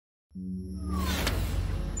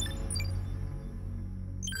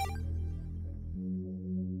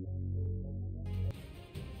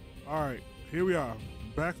Alright, here we are.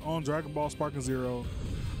 Back on Dragon Ball Sparking Zero.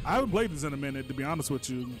 I haven't played this in a minute, to be honest with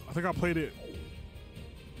you. I think I played it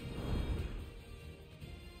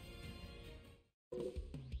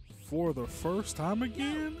for the first time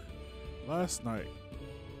again last night.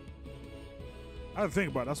 I had to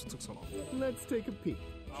think about it. That's what took so long. Let's take a peek.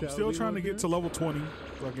 I'm still trying to get to level 20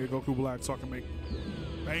 so I can get Goku Black so I can make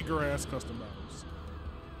banger ass custom battles.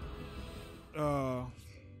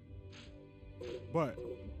 But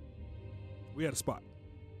we had a spot.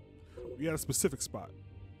 We had a specific spot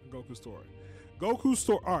in Goku's story. Goku's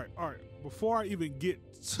story. All right. Before I even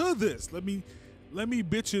get to this, let me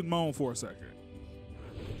bitch and moan for a second.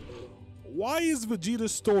 Why is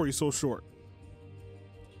Vegeta's story so short?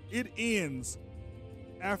 It ends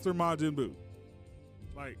after Majin Buu.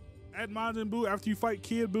 Like, at Majin Buu, after you fight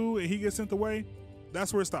Kid Buu and he gets sent away,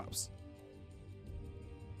 that's where it stops.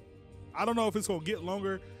 I don't know if it's gonna get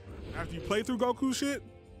longer after you play through Goku shit,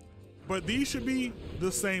 but these should be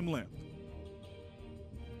the same length.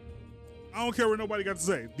 I don't care what nobody got to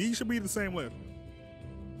say. These should be the same length.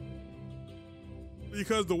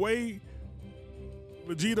 Because the way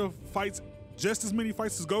Vegeta fights just as many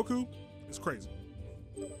fights as Goku is crazy.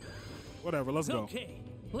 Whatever, let's go. Okay,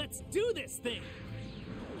 let's do this thing.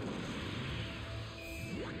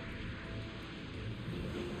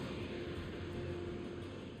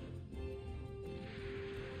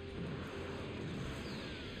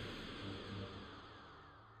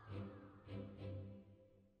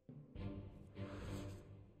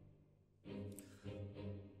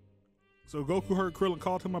 So Goku heard Krillin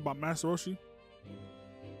called him about Master Roshi.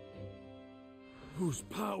 Whose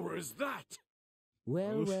power is that?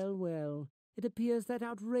 Well, well, well. It appears that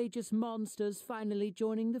outrageous monster's finally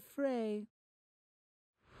joining the fray.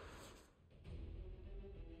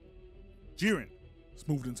 Jiren is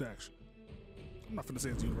moved into action. I'm not finna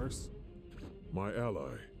say it's the universe. My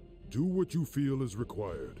ally, do what you feel is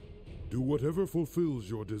required. Do whatever fulfills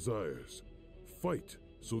your desires. Fight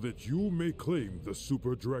so that you may claim the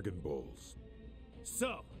Super Dragon Balls.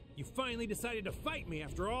 So, you finally decided to fight me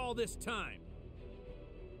after all this time.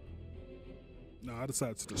 No, I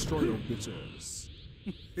decided to destroy your bitch ass.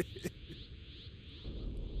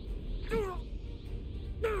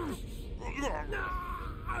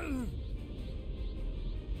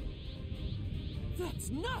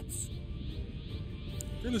 That's nuts!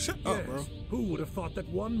 Really, shut up, bro. Who would have thought that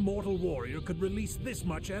one mortal warrior could release this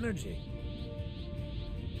much energy?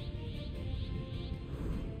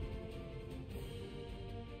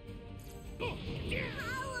 How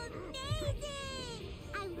amazing!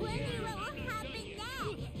 I wonder what will happen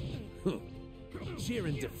next.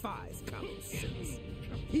 Jiren defies common sense.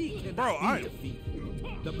 He cannot Bro, be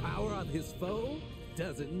defeated. The power of his foe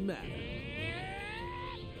doesn't matter.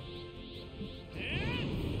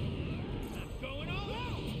 I'm going all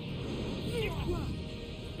out!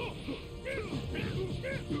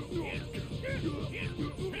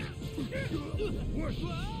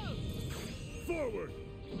 Forward!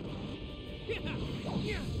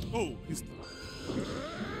 Oh, he's...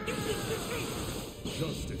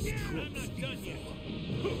 Justice I'm not done yet.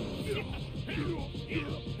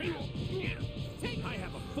 I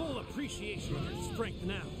have a full appreciation of your strength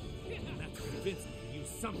now. That's convincing me to use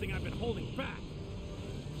something I've been holding back.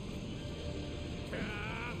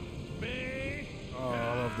 Oh,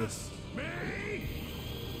 I love this.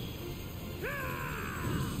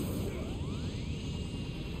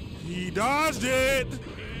 He dodged it!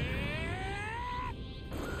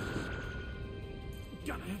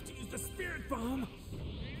 Gonna have to use the spirit bomb.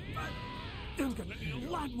 But I'm gonna need a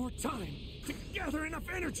lot more time to gather enough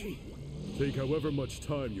energy. Take however much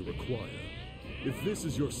time you require. If this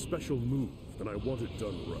is your special move, then I want it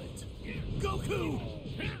done right. Goku!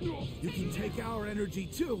 You can take our energy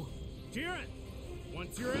too. Jiren,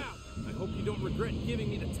 once you're out, I hope you don't regret giving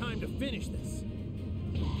me the time to finish this.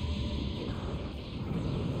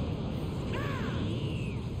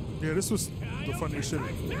 Yeah, this was the funniest shit.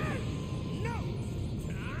 No!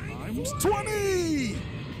 Times 20!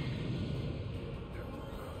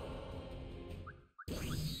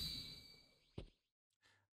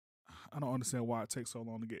 I don't understand why it takes so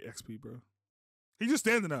long to get XP, bro. He's just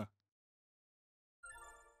standing there.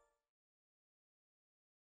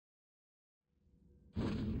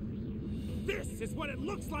 This is what it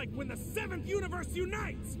looks like when the 7th universe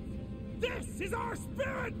unites! This is our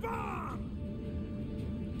spirit bomb!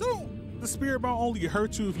 Don't the spirit bomb only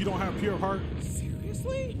hurt you if you don't have pure heart?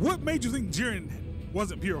 Seriously? What made you think Jiren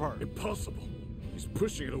wasn't pure heart? Impossible. He's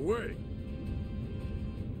pushing it away.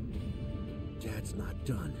 Dad's not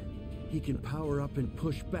done. He can power up and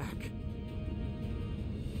push back.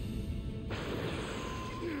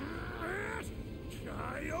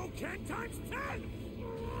 Kaioken times 10!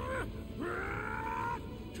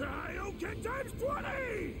 Kaioken times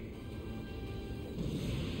 20!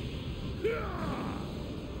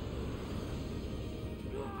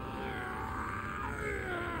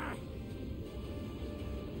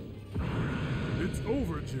 It's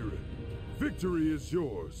over, Jiren. Victory is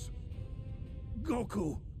yours.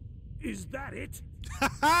 Goku, is that it?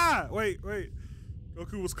 Wait.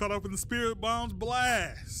 Goku was caught up in the Spirit Bomb's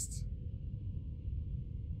blast.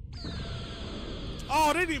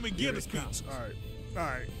 Oh, they didn't even get a speech. All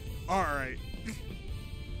right.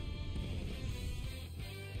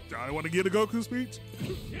 Y'all want to get a Goku speech?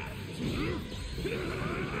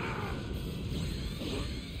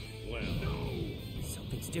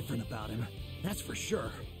 Something's different about him, that's for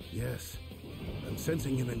sure. Yes. I'm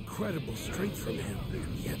sensing an incredible strength from him,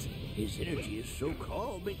 yet His energy is so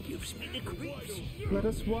calm it gives me the creeps. Let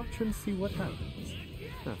us watch and see what happens.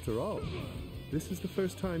 After all, this is the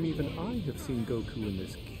first time even I have seen Goku in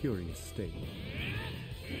this curious state.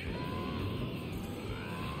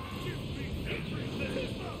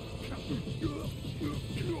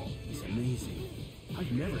 it's amazing.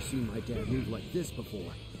 I've never seen my dad move like this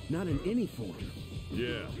before. Not in any form.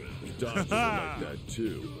 Yeah, Dodge like that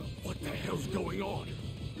too. What the hell's going on?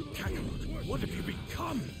 Kakarot, what have you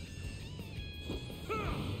become?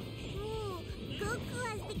 Ooh, Goku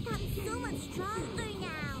has become so much stronger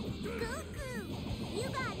now. Goku, you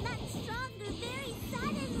got much stronger very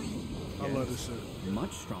suddenly. I love this shit.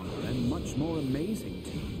 Much stronger and much more amazing,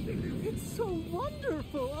 too. It's so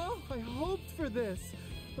wonderful! Oh, I hoped for this!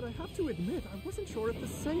 But I have to admit, I wasn't sure if the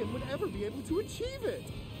Saiyan would ever be able to achieve it!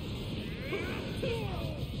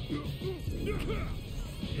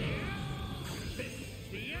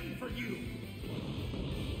 The end for you.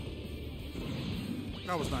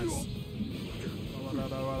 That was nice.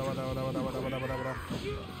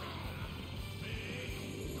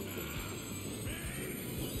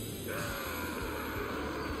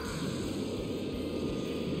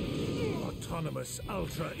 Autonomous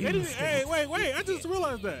Ultra Hey, Instinct. wait, I just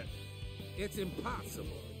realized that. It's impossible.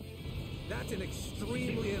 That's an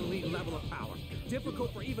extremely elite level of power,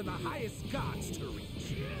 difficult for even the highest gods to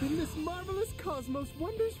reach. In this marvelous cosmos,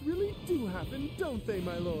 wonders really do happen, don't they,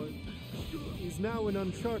 my lord? He's now in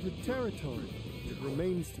uncharted territory. It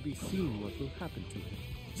remains to be seen what will happen to him.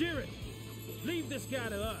 Jiren, leave this guy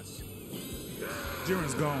to us.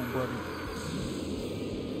 Jiren's gone, buddy.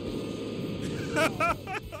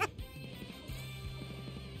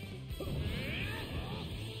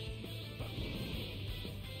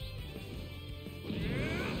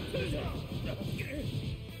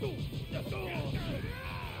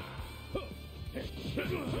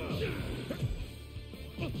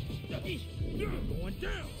 Going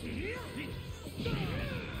down.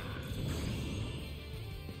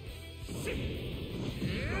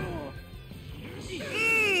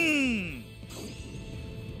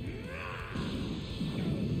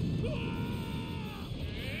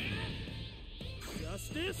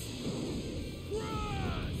 Justice?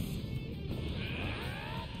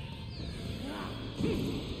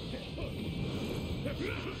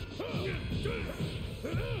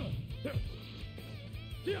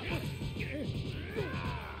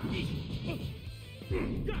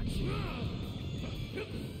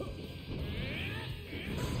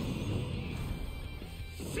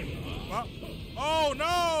 Cross! Oh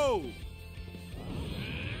no!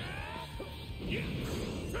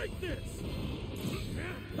 Take this.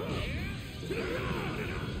 Oh,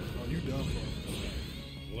 you done for.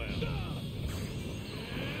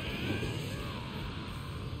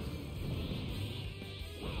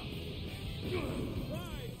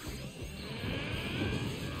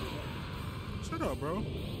 Shut up, bro.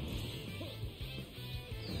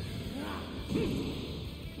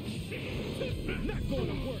 Not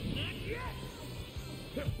gonna work.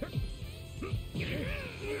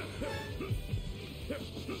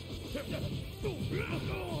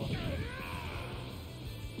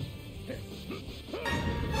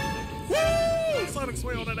 Woo! Sonic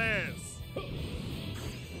sway on that ass.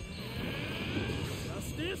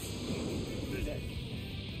 Justice?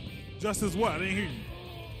 Justice what? I didn't hear you.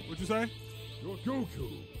 What'd you say? Your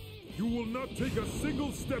Goku, you will not take a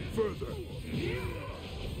single step further.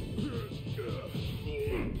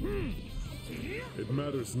 It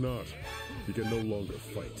matters not. He can no longer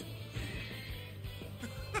fight.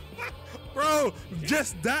 Bro,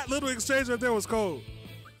 just that little exchange right there was cold.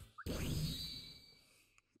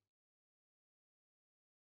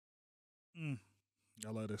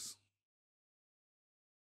 I love this.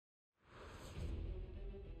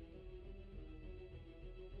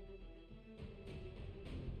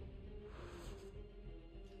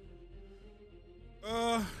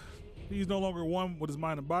 He's no longer one with his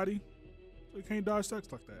mind and body, so he can't dodge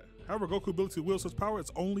attacks like that. However, Goku's ability to wield such power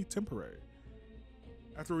is only temporary.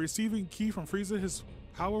 After receiving Ki from Frieza, his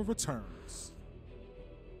power returns.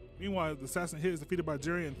 Meanwhile, the assassin Hit is defeated by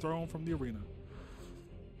Jiren and thrown from the arena.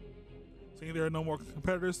 Seeing there are no more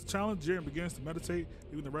competitors to challenge, Jiren begins to meditate,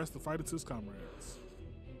 leaving the rest to fight into his comrades.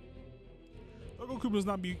 Though Goku does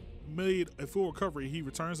not be made a full recovery, he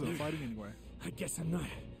returns to the fighting anyway. I guess I'm not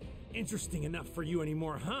interesting enough for you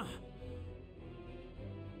anymore, huh?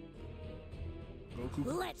 Goku,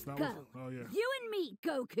 Let's go. Oh yeah. You and me,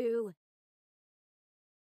 Goku.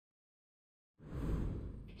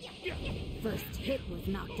 First Hit was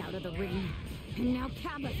knocked out of the ring, and now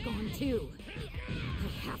Cabba's gone too. I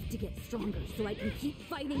have to get stronger so I can keep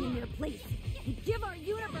fighting in their place and give our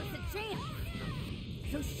universe a chance.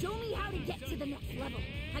 So show me how to get to the next level.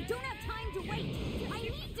 I don't have time to wait. I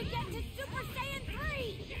need to get to Super Saiyan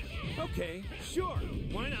 3! Okay, sure,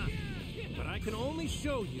 why not? But I can only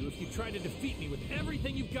show you if you try to defeat me with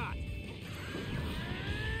everything you've got.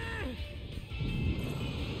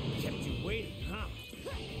 Kept you waiting, huh?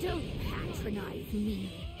 Don't patronize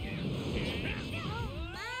me. Oh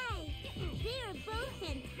my! They are both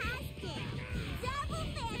fantastic! Double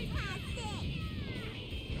fantastic!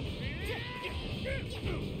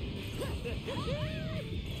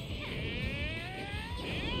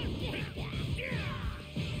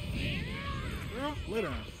 Girl, lay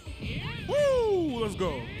down. Woo! Let's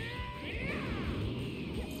go.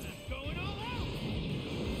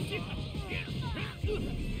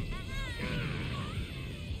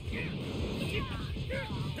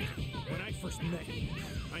 When I first met you,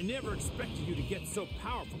 I never expected you to get so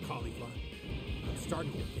powerful, Caulifla. I'm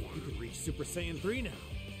starting to think you could reach Super Saiyan 3 now.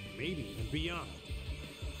 Maybe even beyond.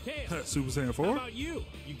 Kale, Super Saiyan 4? how about you?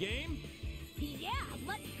 You game? Yeah,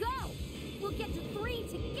 let's go! We'll get to 3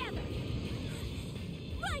 together!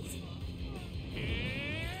 Right!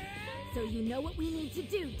 So you know what we need to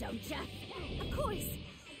do, don't ya? Of course!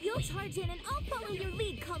 You'll charge in and I'll follow your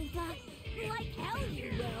lead, Caulifla. Like hell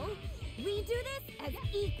you will! We do this as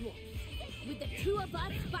equals. With the two of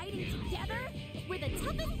us fighting together, We're the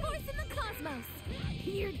toughest force in the cosmos!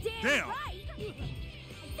 you're damn right!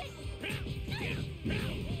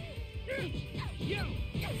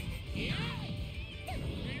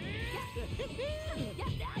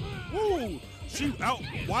 Woo! She out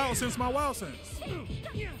wild sense my wild sense. I'm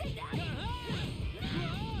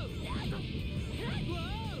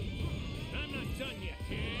not done yet.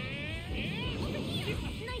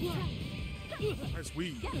 Nice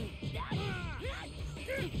weed.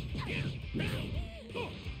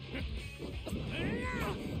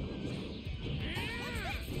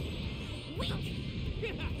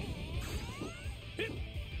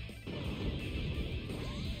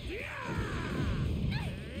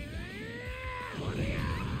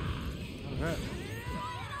 Alright.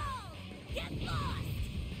 Get lost!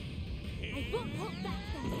 I won't hold back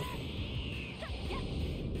then.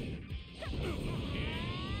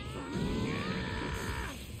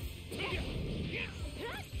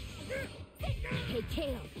 Hey,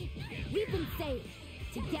 Kale, we've been saved.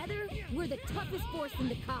 Together, we're the toughest force in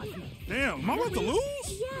the cosmos. Damn, am I about to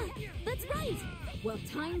lose? Yeah, that's right. Well,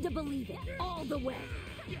 time to believe it all the way.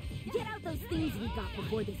 Get out those things we got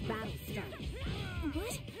before this battle started.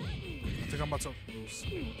 What? I think I'm about to lose.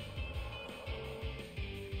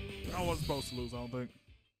 I wasn't supposed to lose, I don't think.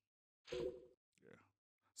 Yeah.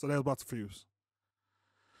 So they was about to fuse.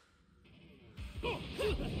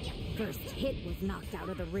 First Hit was knocked out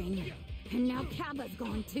of the ring, and now Cabba's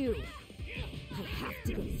gone too. I have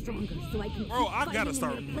to get stronger so I can Bro, keep I gotta fighting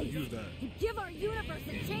start in their place use that. and give our universe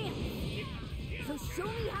a chance. So show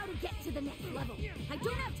me how to get to the next level. I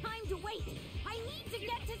don't have time to wait. I need to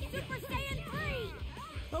get to Super Saiyan 3!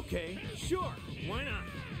 Okay, sure, why not?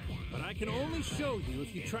 But I can only show you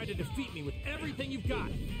if you try to defeat me with everything you've got.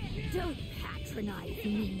 Don't patronize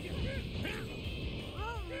me.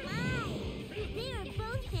 Oh my! They are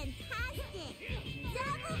both fantastic!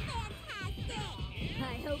 Double fantastic! I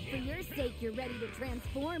hope for your sake you're ready to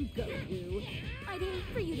transform, Goku. I'd hate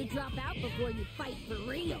for you to drop out before you fight for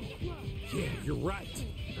real. Yeah, you're right.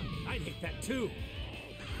 I'd hate that too.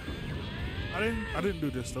 I didn't do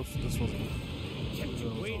this. This wasn't. Kept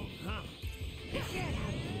you waiting, huh?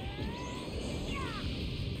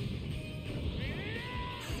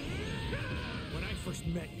 When I first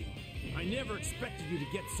met you, I never expected you to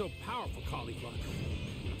get so powerful, Caulifla.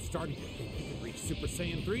 I'm starting to think you could reach Super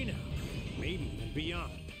Saiyan 3 now. Maybe even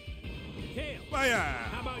beyond. Kale, Hiya!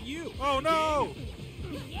 how about you? Oh no!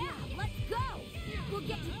 Yeah, let's go! We'll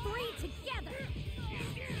get to 3 together!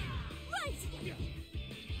 Right!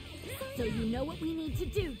 So you know what we need to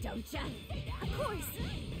do, don't ya? Of course.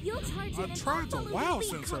 You'll charge in I and tried to I'll follow wow your lead,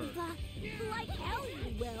 censor. Khalifa. Like hell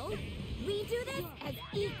you will. We do this as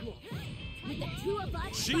equals. With the two of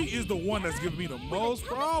us She fighting is the one that's together, giving me the we're most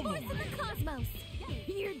toughest problem. force in the cosmos.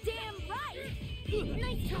 You're damn right.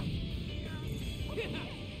 Nice try.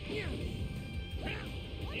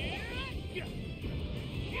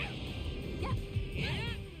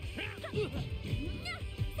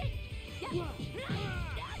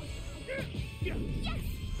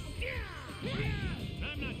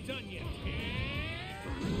 I'm not done yet.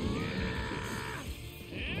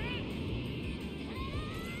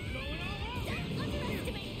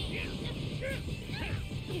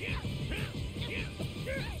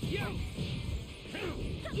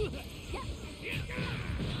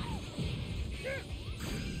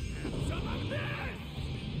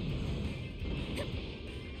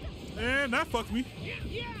 And that fucked me.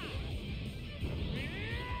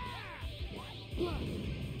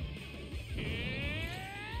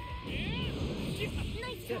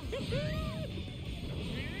 Nice try.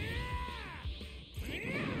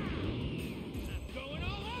 Going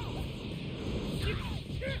all out.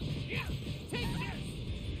 Take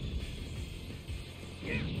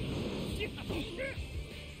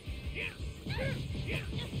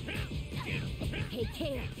Hey,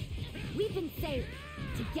 Kale. We've been saying,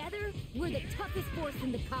 together, we're the toughest force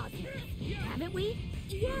in the cosmos. Haven't we?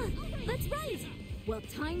 Yeah, that's right. Well,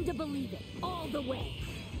 time to believe it, all the way.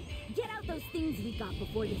 Get out those things we got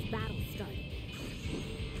before this battle started.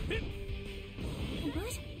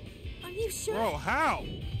 What? Are you sure? Bro, how?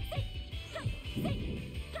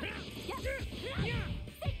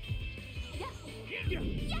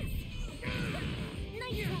 Yes!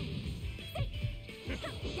 Nice try.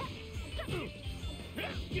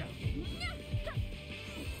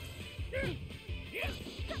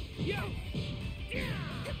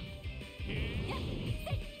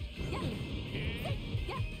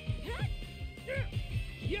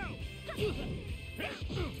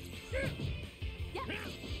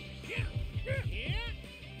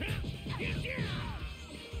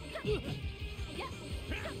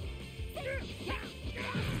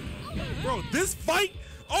 Bro, this fight?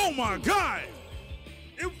 Oh my god!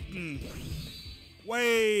 It,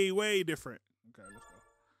 way different. Okay, let's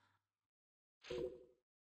go.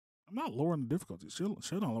 I'm not lowering the difficulty. Chill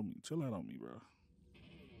out on me. Chill out on me, bro.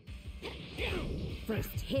 First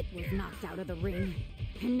hit was knocked out of the ring,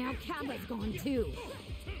 and now Cabba's gone too.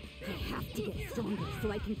 I have to get stronger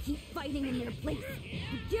so I can keep fighting in their place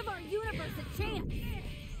and give our universe a chance.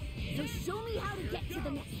 So show me how to get to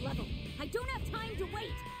the next level. I don't have time to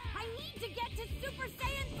wait. I need to get to Super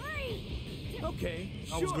Saiyan 3! Okay, That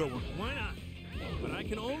sure. was a good one. Why not? But I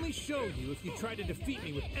can only show you if you try to defeat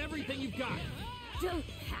me with everything you've got. Don't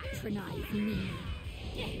patronize me.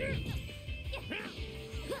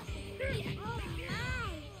 Oh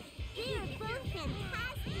my! You're both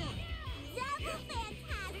fantastic! Double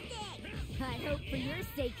fantastic! I hope for your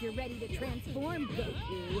sake you're ready to transform,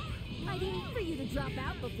 Goku. I'd hate for you to drop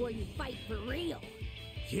out before you fight for real.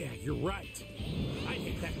 Yeah, you're right. I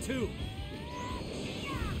hate that too.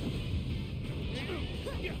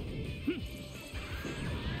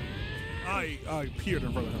 I appeared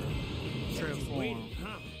in front of her. Transform. Waiting,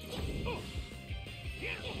 huh?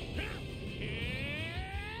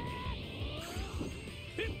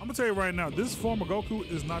 I'm gonna tell you right now, this form of Goku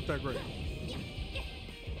is not that great.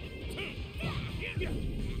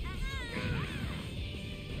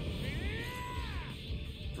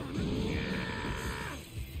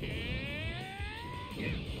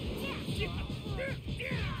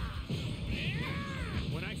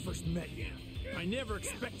 When I first met you, I never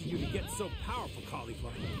expected you to get so powerful,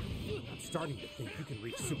 Cauliflower. I'm starting to think you can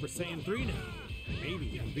reach Super Saiyan 3 now.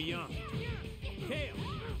 Maybe even beyond. Kale,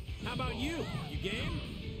 how about you? You game?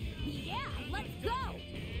 Yeah, let's go!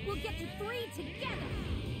 We'll get to 3 together!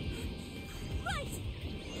 Right!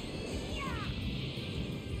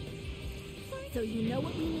 So you know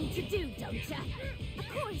what we need to do, don't ya? Of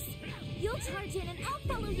course. You'll charge in and I'll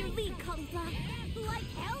follow your lead, Cauliflower. Like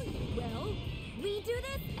hell you will! We do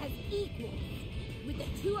this as equals. With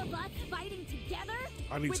the two of us fighting together,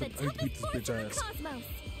 I need We're to the beat toughest this force bitch in the ass. cosmos.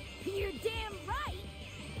 you're damn right!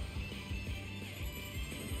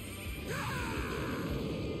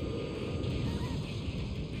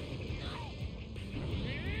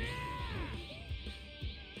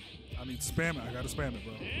 I need to spam it. I gotta spam it,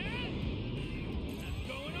 bro.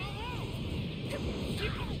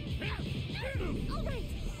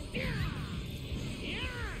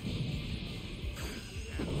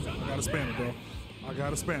 I gotta spam it, bro. I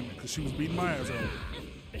gotta spam it, because she was beating my ass earlier.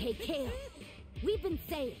 Hey, Kale, we've been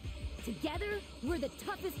saying, together, we're the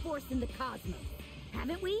toughest force in the cosmos.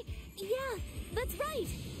 haven't we? Yeah, that's right.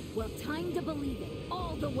 Well, time to believe it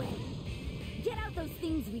all the way. Get out those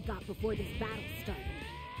things we got before this battle started.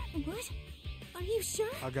 What? Are you sure?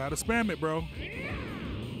 I gotta spam it, bro. Here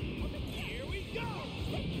we go!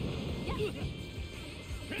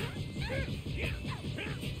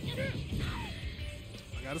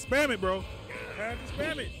 I gotta spam it, bro. I had to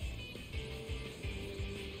spam it.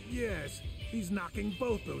 Yes, he's knocking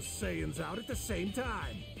both those Saiyans out at the same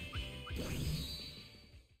time.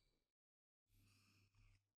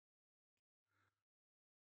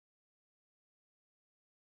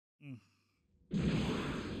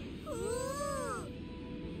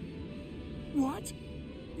 What?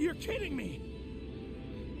 You're kidding me!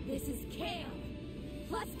 This is kale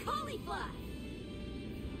plus cauliflower.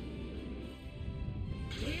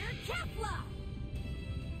 Here, Kefla.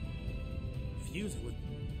 Fuse it with...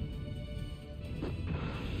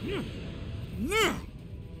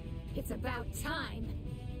 It's about time.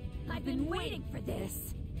 I've been waiting for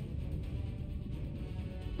this.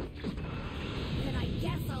 Then I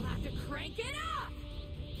guess I'll have to crank it up!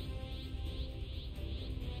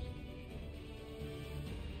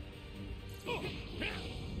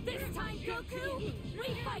 This time, Goku, we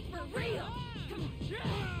fight for real!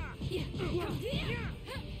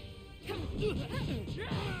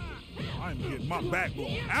 I'm getting my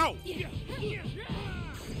backbone out!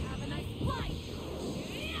 Have a nice fight!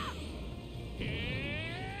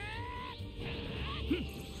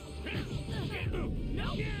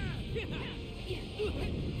 No!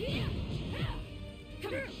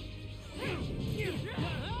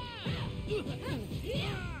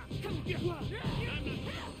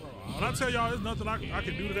 When I tell y'all there's nothing I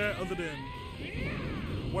can do to that other than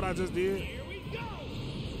what I just did. Here we go!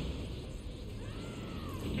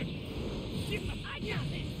 I got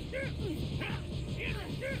it!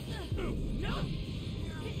 No!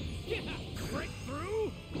 Break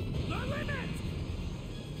through the limit!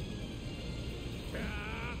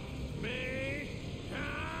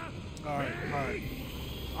 All right.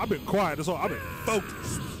 I've been quiet. That's all. I've been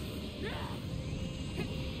focused.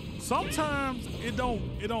 Sometimes it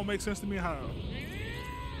don't make sense to me how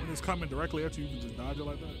when it's coming directly at you, you can just dodge it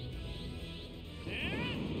like that.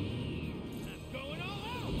 I'm going all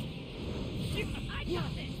out! I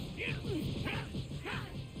got this!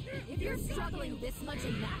 If you're struggling this much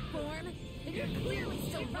in that form, then you're clearly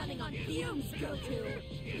still running on fumes, Goku.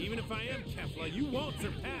 Even if I am Kefla, you won't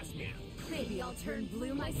surpass me. Maybe I'll turn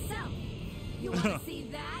blue myself. You want to see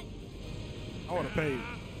that? I would have paid.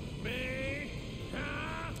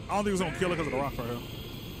 I don't think it's gonna kill her because of the rock right here.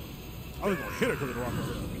 I think it's gonna hit her because of the rock right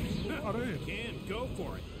here. Oh, damn. Can go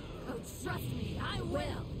for it. Oh, trust me, I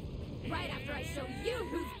will. Right after I show you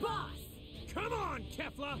who's boss. Come on,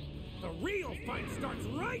 Kefla! The real fight starts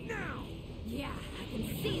right now! Yeah, I can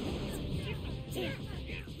see that. Damn,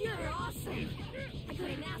 you're awesome. I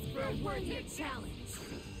couldn't ask for a worthier challenge.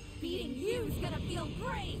 Beating you's gonna feel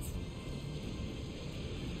great.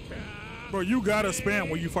 Bro, you gotta spam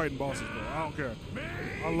when you fighting bosses, bro. I don't care.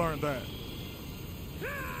 I learned that.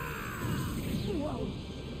 Whoa.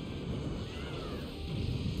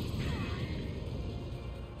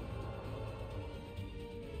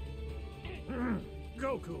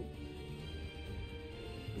 Goku!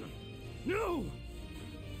 No!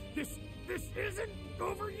 This isn't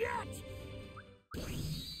over yet!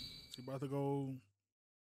 He about to go...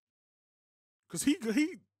 Because he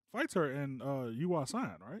fights her in UI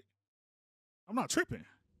Sign, right? I'm not tripping.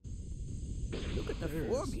 Look at the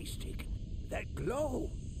form he's taken. That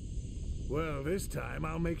glow. Well, this time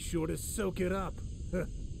I'll make sure to soak it up.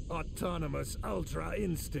 Autonomous Ultra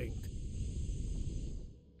Instinct.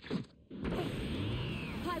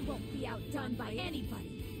 I won't be outdone by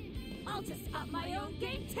anybody. I'll just up my own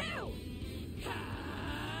game too.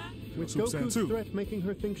 With Super Saiyan Goku's 2. threat making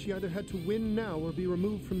her think she either had to win now or be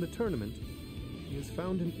removed from the tournament, he has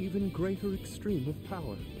found an even greater extreme of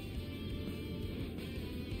power.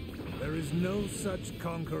 There is no such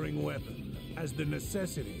conquering weapon as the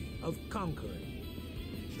necessity of conquering.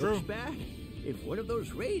 Looks bad. If one of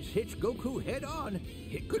those rays hits Goku head on,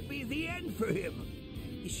 it could be the end for him.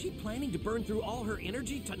 Is she planning to burn through all her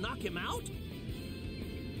energy to knock him out?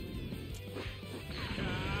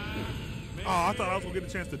 Oh, I thought I was gonna get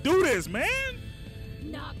a chance to do this, man.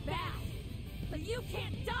 Not bad, but you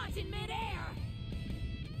can't dodge in midair.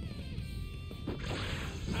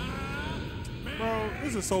 Bro,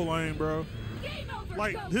 this is so lame, bro. Game over,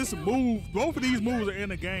 Like, Goku. this move, both of these moves are in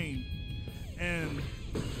the game. And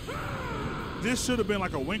this should have been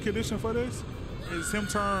like a win condition for this. Is him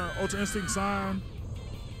turn Ultra Instinct Sign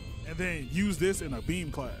and then use this in a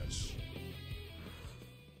beam clash.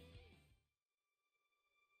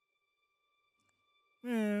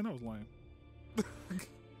 man, that was lame.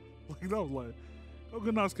 Like, that was lame.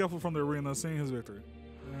 Goku knocks Kefla from the arena, seeing his victory.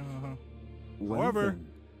 Well, However,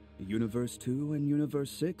 then, Universe 2 and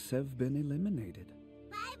Universe 6 have been eliminated.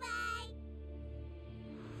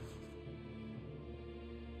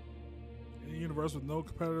 any universe with no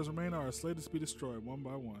competitors remaining are slated to be destroyed one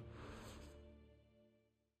by one.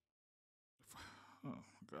 Oh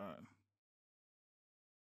my god.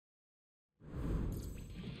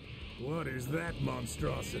 What is that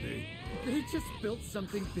monstrosity? They just built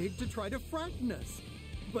something big to try to frighten us.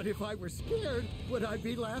 But if I were scared, would I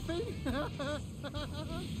be laughing?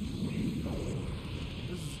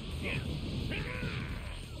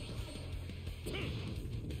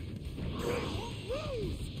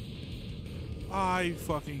 I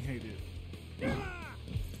fucking hate it.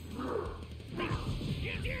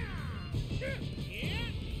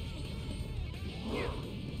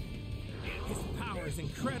 His power is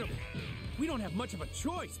incredible. We don't have much of a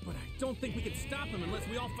choice, but I don't think we can stop him unless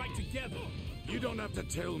we all fight together. You don't have to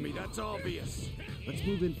tell me, that's obvious. Let's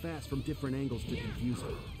move in fast from different angles to confuse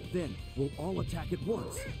him. Then, we'll all attack at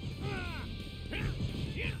once. But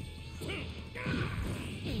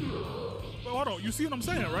hold on, you see what I'm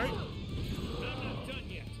saying, right? I'm not done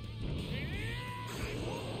yet.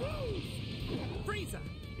 Frieza,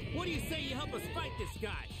 what do you say you help us fight this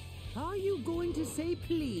guy? Are you going to say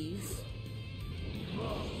please?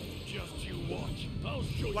 Just you watch. I'll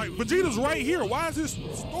show you. Like, Vegeta's right here. Why is his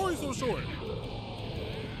story so short?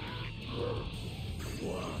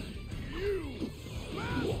 You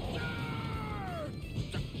master!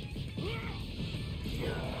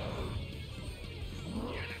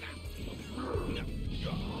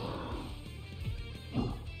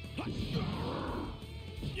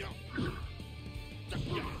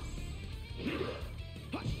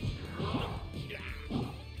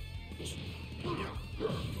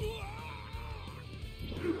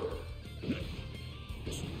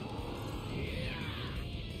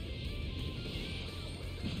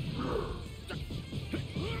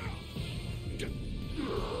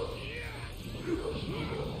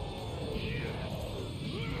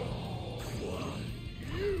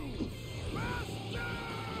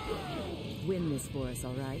 Win this for us,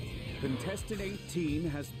 all right? Contestant 18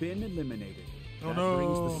 has been eliminated. Oh, that no.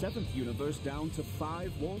 brings the 7th universe down to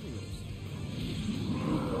 5 warriors.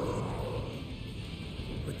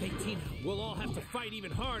 With 18, we'll all have to fight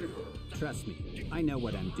even harder. Trust me, I know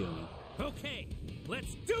what I'm doing. Okay,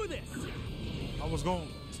 let's do this! I was going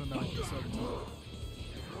to send out the 17.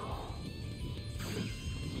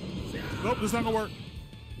 Nope, this not gonna work.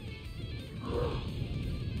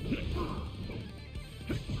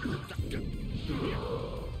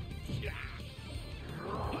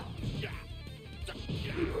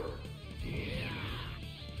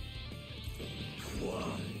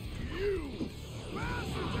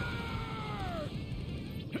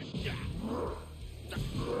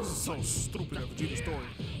 This is so stupid that Vegeta's story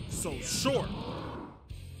is so short.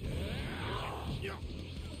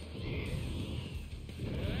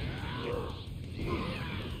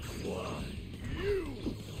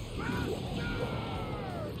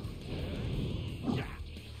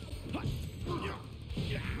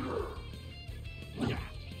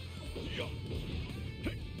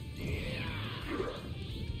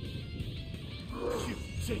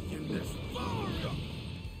 Taking this far.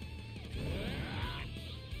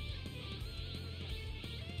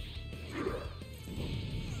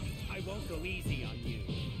 I won't go easy on you.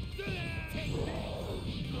 Take this!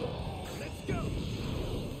 Let's go!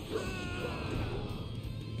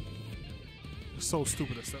 It's so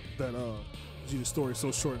stupid that Vegeta's story is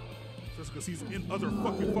so short. Just because he's in other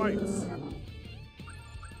fucking fights.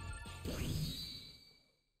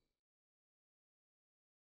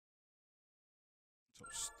 So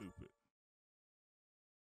stupid.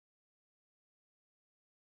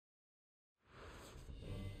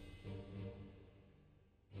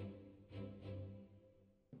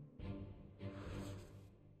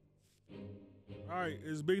 Alright,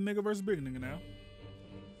 it's big nigga versus big nigga now.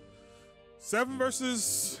 7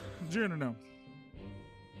 versus Junior now.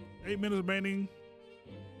 8 minutes remaining.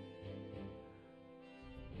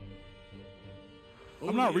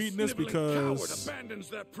 I'm not reading this because Abandons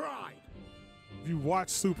their pride. if you watch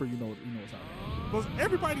Super, you know what's happening. Because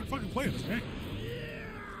everybody fucking playing this game.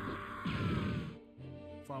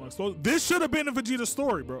 Final explosion. This should have been a Vegeta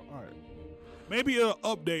story, bro. All right, maybe an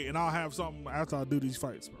update, and I'll have something after I do these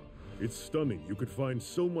fights, bro. It's stunning you could find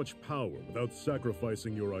so much power without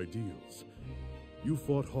sacrificing your ideals. You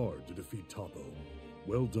fought hard to defeat Toppo.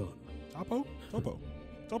 Well done. Toppo? Toppo.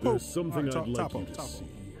 There's something All right, I'd like Toppo, you to Toppo. see.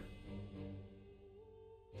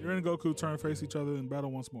 Jiren and Goku turn face each other and battle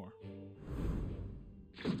once more.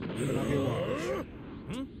 Even out here watch.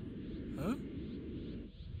 Huh?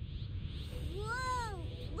 Whoa!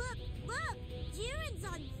 Look! Jiren's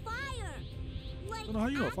on fire! Like I don't know how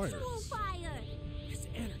you know actual fire. His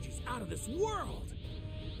energy's out of this world.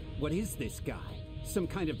 What is this guy? Some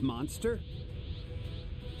kind of monster?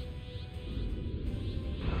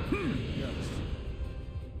 Yes.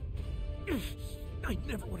 I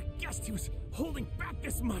never would have guessed he was holding back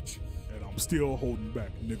this much. And I'm still holding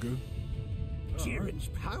back, nigga. Jiren's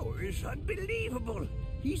power is unbelievable.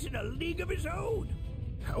 He's in a league of his own.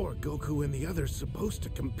 How are Goku and the others supposed to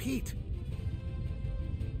compete?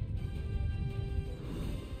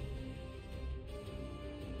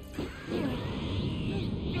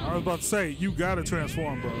 I was about to say, you gotta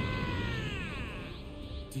transform, bro.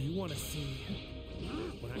 Do you want to see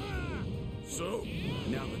what I... So,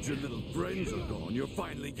 now that your little brains are gone, you're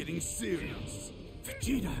finally getting serious.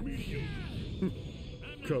 Vegeta!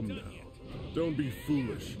 Come now. Don't be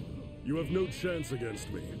foolish. You have no chance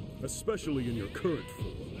against me, especially in your current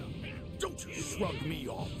form. Don't you shrug me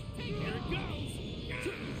off. Here it goes!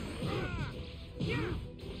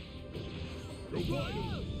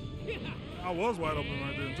 I was wide open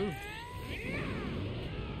right there, too.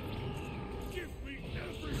 Give me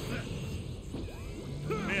everything!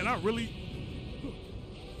 Man, I really...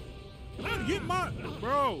 I didn't get my...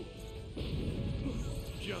 Bro.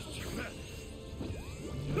 Just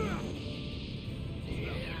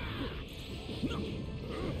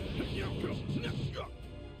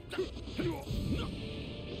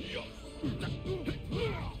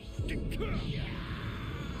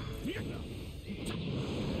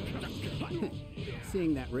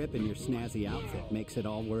Seeing that rip in your snazzy outfit makes it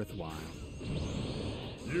all worthwhile.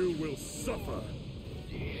 You will suffer.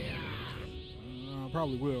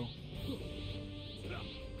 Probably will.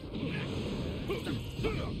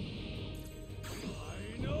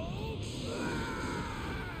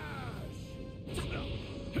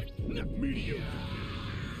 Medium.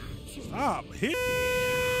 Stop. Hit.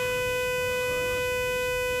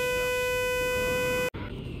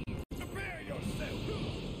 Prepare yourself.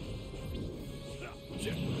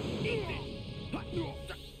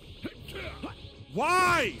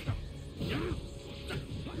 Why?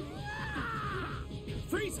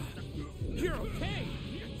 Frieza, you're okay.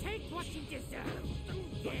 Take what you deserve.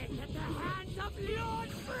 Death at the hands of Lord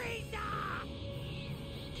Frieza!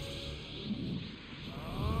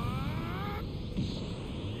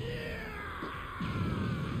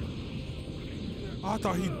 I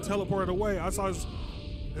thought he teleported away. I saw his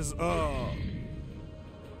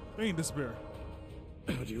thing disappear.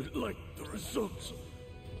 How do you like the results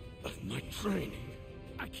of my training?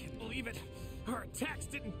 I can't believe it. Our attacks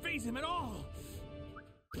didn't faze him at all.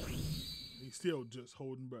 He's still just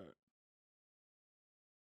holding back.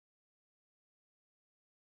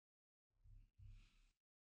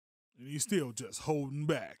 And he's still just holding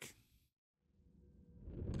back.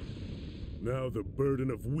 Now the burden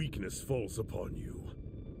of weakness falls upon you.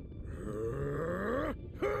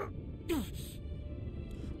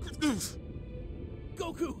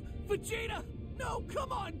 Goku! Vegeta! No,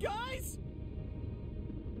 come on, guys!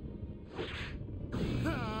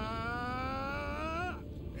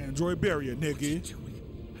 Android barrier, nigga. What's he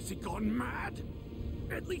doing? Has he gone mad?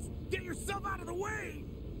 At least get yourself out of the way!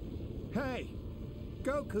 Hey!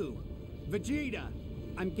 Goku! Vegeta!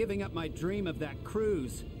 I'm giving up my dream of that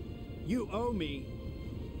cruise. You owe me.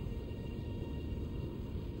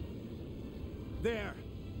 There.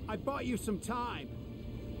 I bought you some time.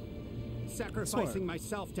 Sacrificing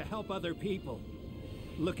myself to help other people.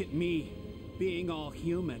 Look at me, being all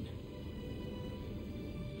human.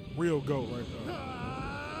 Real goat right there.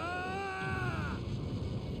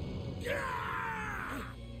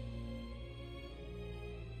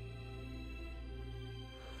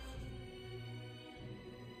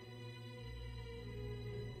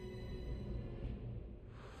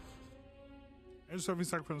 Andrew Serving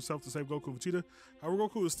sacrificed himself to save Goku and Vegeta. However,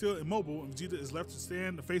 Goku is still immobile, and Vegeta is left to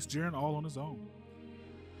stand to face Jiren all on his own.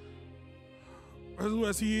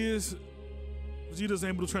 As he is, Vegeta is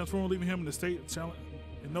able to transform, leaving him in the state of challenge,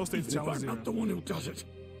 in no state to challenge Even if I'm not the one who does it,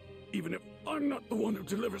 even if I'm not the one who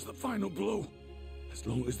delivers the final blow, as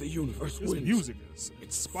long as the universe This wins, music is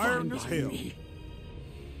inspiring fine as by hell. me.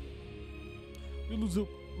 He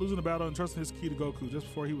losing the battle and trusting his ki to Goku just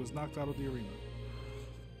before he was knocked out of the arena.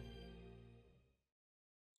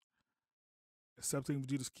 Accepting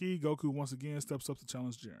Vegeta's ki, Goku once again steps up to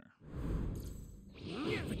challenge Jiren.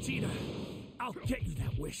 Vegeta, I'll get you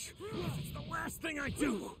that wish. If it's the last thing I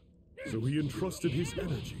do. So he entrusted his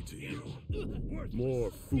energy to you. More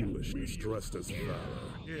foolishness dressed as valor.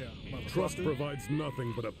 Yeah. Trust provides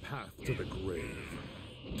nothing but a path to the grave.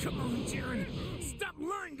 Come on, Jiren. Stop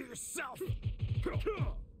lying to yourself. You're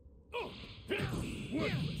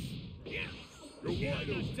I'm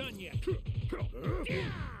not done yet.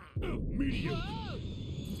 Medium.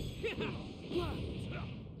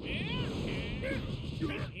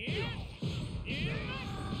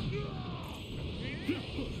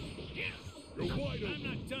 You're wide open. I'm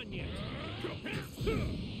not done yet.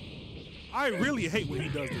 I really hate when he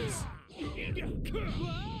does this.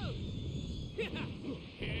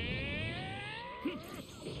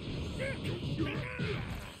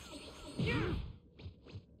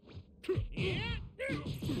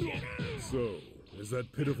 So, is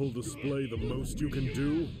that pitiful display the most you can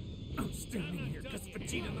do? I'm standing here because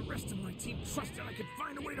Vegeta and the rest of my team trusted I could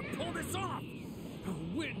find a way to pull this off.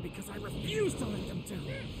 I'll win because I refuse to let them down.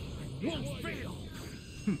 I won't fail.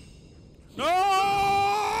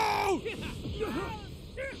 No!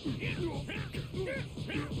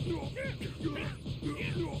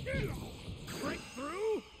 Break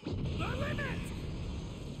through the limit!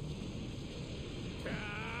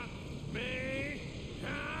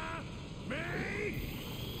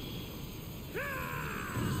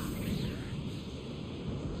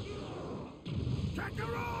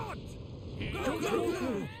 Kakarot!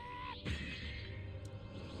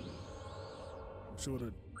 I'm sure it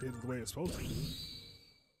did it the way it's supposed to.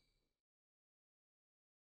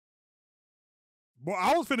 Boy,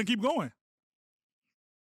 I was finna keep going.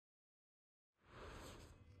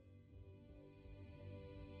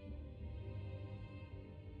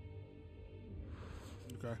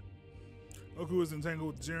 Okay. Goku is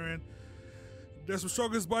entangled with Jiren. Desperate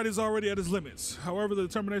struggle, his body is already at his limits. However, the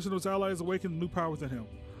determination of his allies awakened new power within him.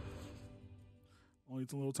 Only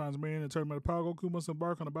 2 little times remaining in the tournament of power, Goku must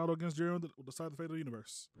embark on a battle against Jiren that will decide the fate of the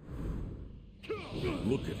universe.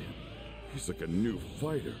 Look at him. He's like a new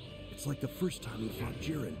fighter. It's like the first time he fought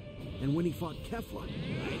Jiren, and when he fought Kefla.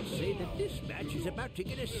 I'd say that this match is about to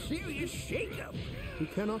get a serious shakeup. He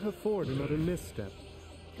cannot afford another misstep.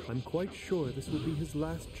 I'm quite sure this will be his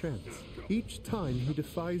last chance. Each time he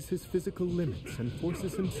defies his physical limits and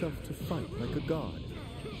forces himself to fight like a god.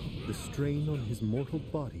 The strain on his mortal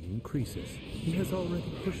body increases. He has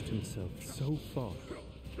already pushed himself so far.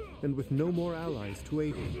 And with no more allies to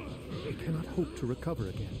aid him, he cannot hope to recover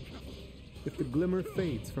again. If the glimmer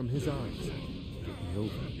fades from his eyes, it will be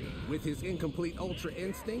over. With his incomplete Ultra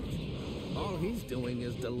Instinct, all he's doing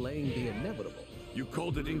is delaying the inevitable. You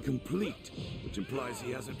called it incomplete, which implies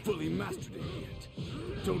he hasn't fully mastered it yet.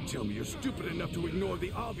 Don't tell me you're stupid enough to ignore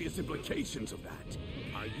the obvious implications of that.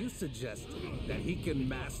 Are you suggesting that he can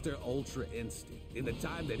master Ultra Instinct in the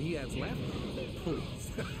time that he has left?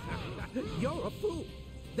 Please. You're a fool.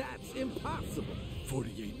 That's impossible.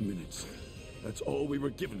 48 minutes. That's all we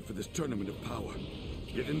were given for this tournament of power.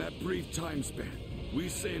 Yet in that brief time span, we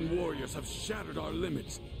Saiyan warriors have shattered our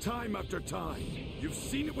limits, time after time. You've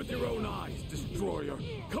seen it with your own eyes, Destroyer.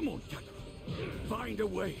 Come on, Kakarot. Find a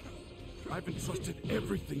way. I've entrusted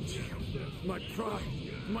everything to you. My pride,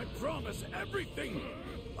 my promise, everything.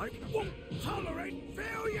 I won't tolerate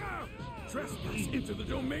failure! Trespass into the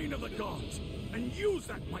domain of the gods, and use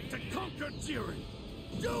that might to conquer Jiren.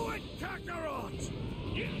 Do it, Kakarot!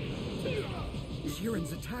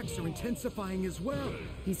 Jiren's attacks are intensifying as well.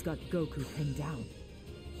 He's got Goku pinned down.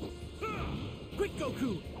 Quick,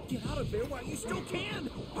 Goku! Get out of there while you still can!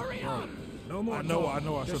 Hurry up! No more I talk.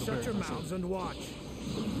 know I should Just have shut your paid attention. mouths and watch.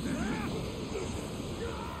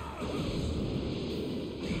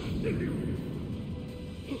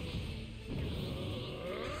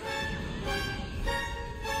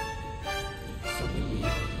 Something beyond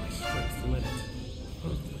my strength's limit.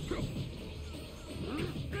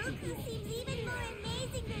 Goku seems even more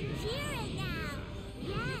amazing than Jiren now.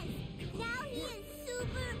 Yes, now he is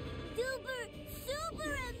super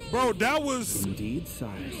amazing. Bro, that was... Indeed,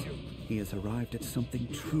 sires. He has arrived at something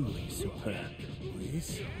truly superb.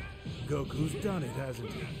 Please? Goku's done it,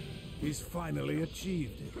 hasn't he? He's finally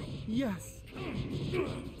achieved it. Yes!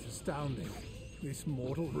 It's astounding. This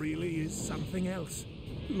mortal really is something else.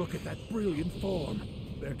 Look at that brilliant form.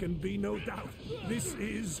 There can be no doubt. This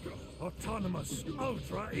is autonomous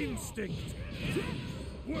Ultra Instinct.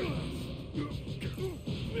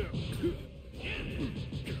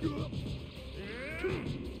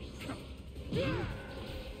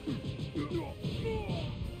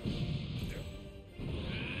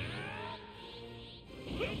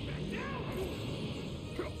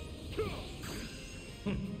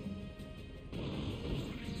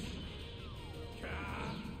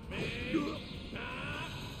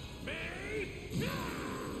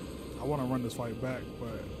 I want to run this fight back,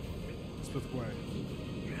 but it's fifth way.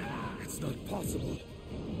 It's not possible.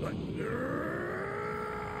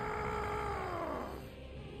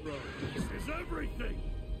 is everything!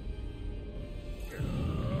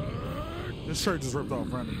 This shirt just ripped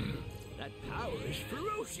off randomly. That power is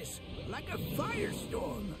ferocious, like a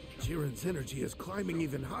firestorm. Jiren's energy is climbing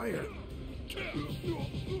even higher.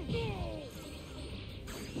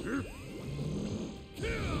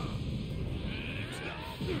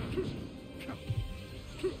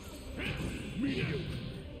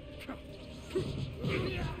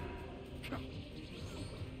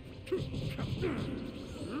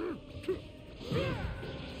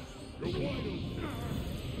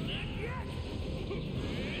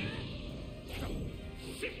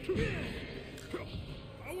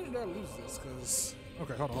 I wanted to lose this because.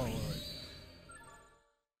 Okay, hold on.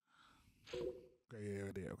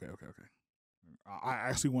 Okay, yeah. Okay. I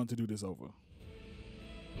actually want to do this over.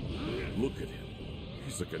 Look at him.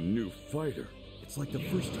 He's like a new fighter. It's like the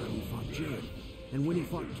first time he fought Jiren, and when he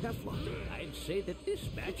fought Kefla. I'd say that this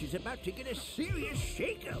match is about to get a serious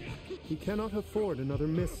shakeup. He cannot afford another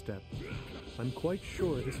misstep. I'm quite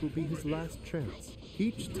sure this will be his last chance.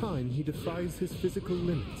 Each time he defies his physical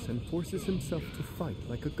limits and forces himself to fight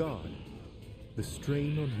like a god. The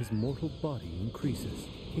strain on his mortal body increases.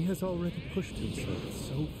 He has already pushed himself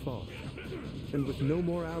so far. And with no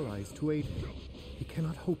more allies to aid him, he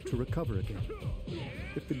cannot hope to recover again.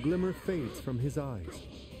 If the glimmer fades from his eyes,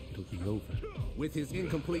 it'll be over. With his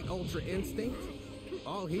incomplete Ultra Instinct,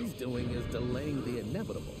 all he's doing is delaying the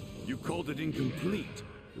inevitable. You called it incomplete,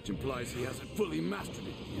 which implies he hasn't fully mastered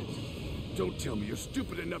it yet. Don't tell me you're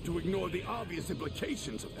stupid enough to ignore the obvious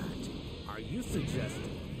implications of that. Are you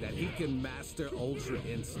suggesting that he can master Ultra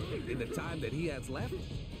Instinct in the time that he has left?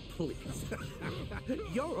 Please.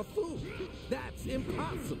 You're a fool. That's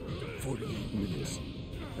impossible. 48 minutes.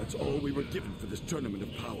 That's all we were given for this tournament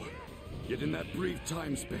of power. Yet in that brief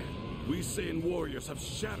time span, we Saiyan warriors have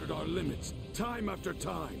shattered our limits, time after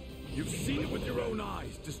time. You've seen it with your own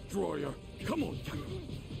eyes, Destroyer. Come on, Captain.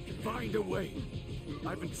 Find a way.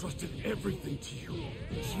 I've entrusted everything to you.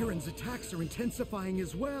 Jiren's attacks are intensifying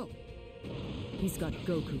as well. He's got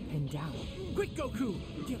Goku pinned down. Quick, Goku!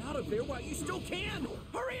 Get out of there while you still can!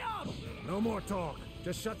 Hurry up! No more talk.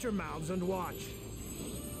 Just shut your mouths and watch.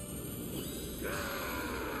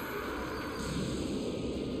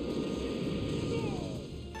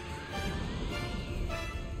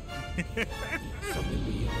 Something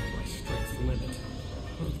beyond my strength limit.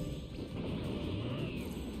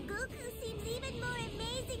 Goku seems even more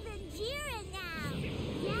amazing than Jiren now.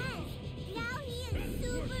 Yes, now he is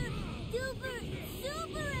super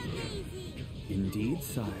amazing. Indeed,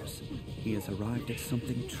 sires. He has arrived at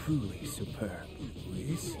something truly superb.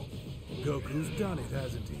 Please? Goku's done it,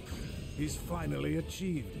 hasn't he? He's finally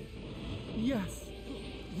achieved it. Yes!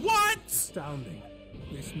 What? Astounding.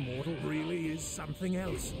 This mortal really is something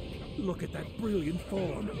else. Look at that brilliant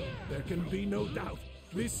form. There can be no doubt.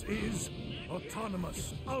 This is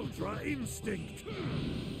autonomous Ultra Instinct.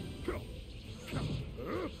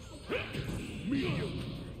 Medium.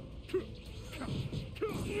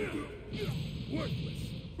 Worthless.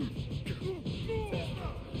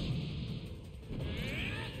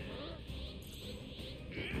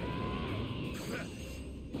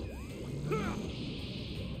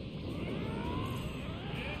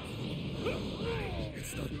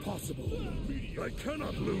 It's not possible. I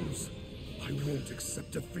cannot lose. I won't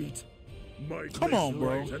accept defeat. Might Come on,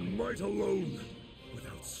 bro. right and might alone.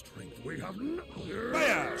 Without strength, we have no.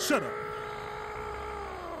 Yeah, shut up.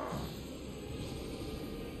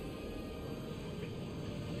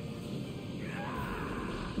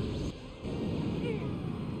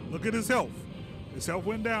 Look at his health. His health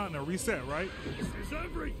went down and reset, right? This is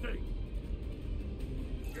everything.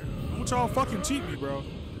 Don't y'all fucking cheat me, bro.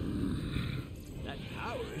 That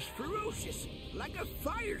power is ferocious, like a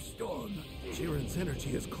firestorm. Jiren's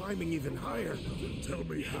energy is climbing even higher. Tell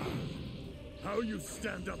me how. How you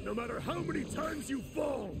stand up no matter how many times you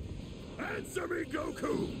fall. Answer me,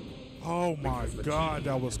 Goku! Oh my god,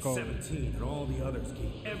 that was cold. 17 and all the others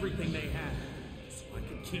gave everything they had, so I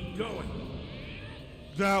could keep going.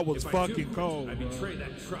 That was If I fucking do, cold, I bro. betray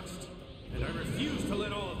that trust, and I refuse to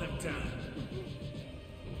let all of them down.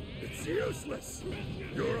 It's useless!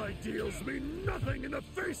 Your ideals mean nothing in the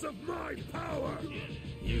face of my power!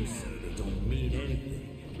 You say they don't mean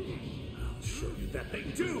anything. I'll show you that they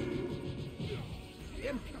do!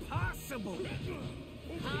 Impossible!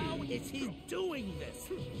 How is he doing this?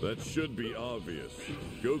 That should be obvious.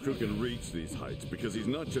 Goku can reach these heights because he's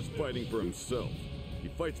not just fighting for himself. He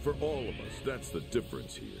fights for all of us. That's the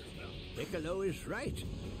difference here. Piccolo is right.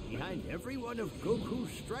 Behind every one of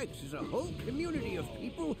Goku's strikes is a whole community of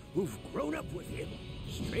people who've grown up with him,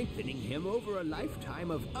 strengthening him over a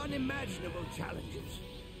lifetime of unimaginable challenges.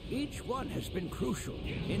 Each one has been crucial,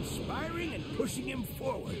 inspiring and pushing him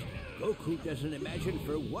forward. Goku doesn't imagine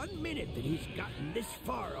for 1 minute that he's gotten this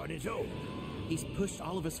far on his own. He's pushed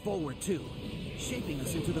all of us forward, too, shaping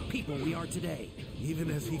us into the people we are today.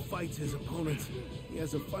 Even as he fights his opponents, he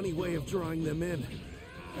has a funny way of drawing them in.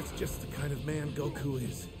 That's just the kind of man Goku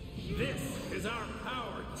is. This is our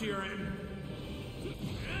power, Jiren.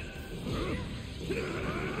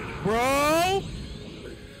 Bro!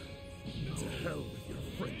 To hell with your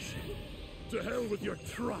friendship. To hell with your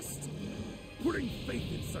trust. Putting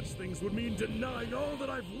faith in such things would mean denying all that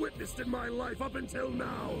I've witnessed in my life up until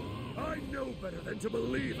now. I know better than to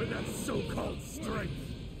believe in that so-called strength.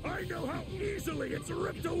 I know how easily it's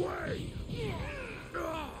ripped away.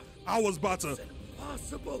 I was about to.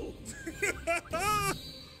 Impossible.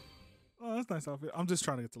 Oh, that's a nice outfit. I'm just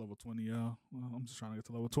trying to get to level 20, y'all. I'm just trying to get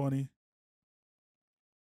to level 20.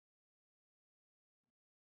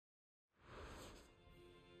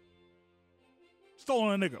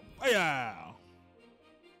 Stolen a nigga. Yeah.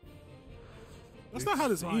 That's not how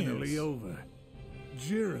this ends. Finally over.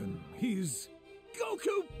 Jiren, he's...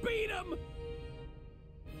 Goku beat him!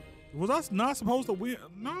 Was I not supposed to win?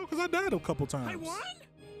 No, because I died a couple times. I won?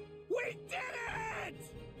 We did it!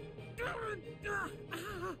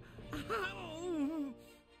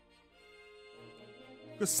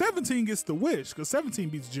 Because 17 gets the wish, because 17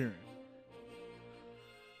 beats Jiren.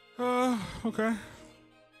 Okay.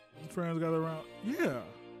 Friends gather around. Yeah.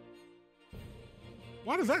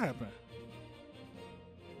 Why does that happen?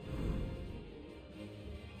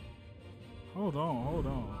 Hold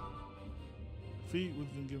on. Defeat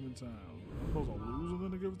within given time. I'm supposed to lose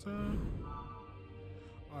within a given time?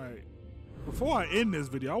 Alright. Before I end this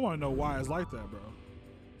video, I want to know why it's like that, bro.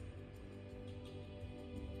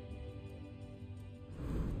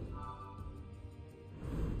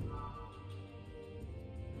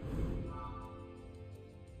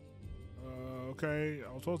 Okay,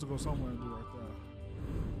 I was supposed to go somewhere and do like that.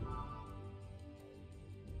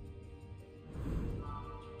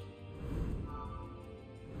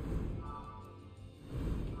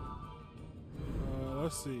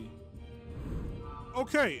 Let's see.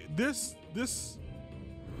 Okay, this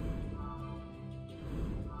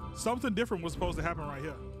something different was supposed to happen right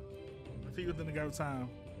here. Defeat within the gap time.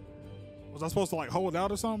 Was I supposed to like hold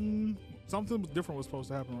out or something? Something different was supposed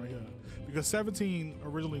to happen right here because 17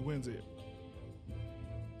 originally wins it.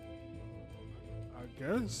 I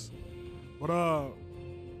guess. But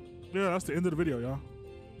yeah, that's the end of the video, y'all.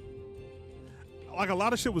 Like a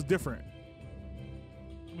lot of shit was different.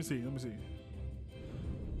 Let me see. I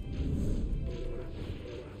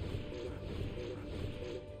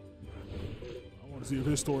want to see if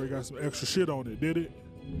his story got some extra shit on it. Did it?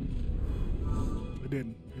 It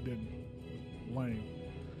didn't. Lame.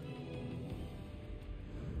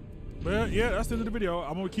 But yeah, that's the end of the video.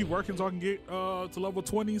 I'm gonna keep working so I can get to level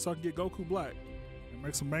 20 so I can get Goku Black and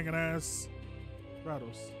make some banging ass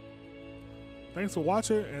battles. Thanks for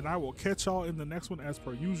watching, and I will catch y'all in the next one as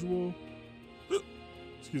per usual.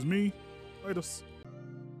 Excuse me. Latest.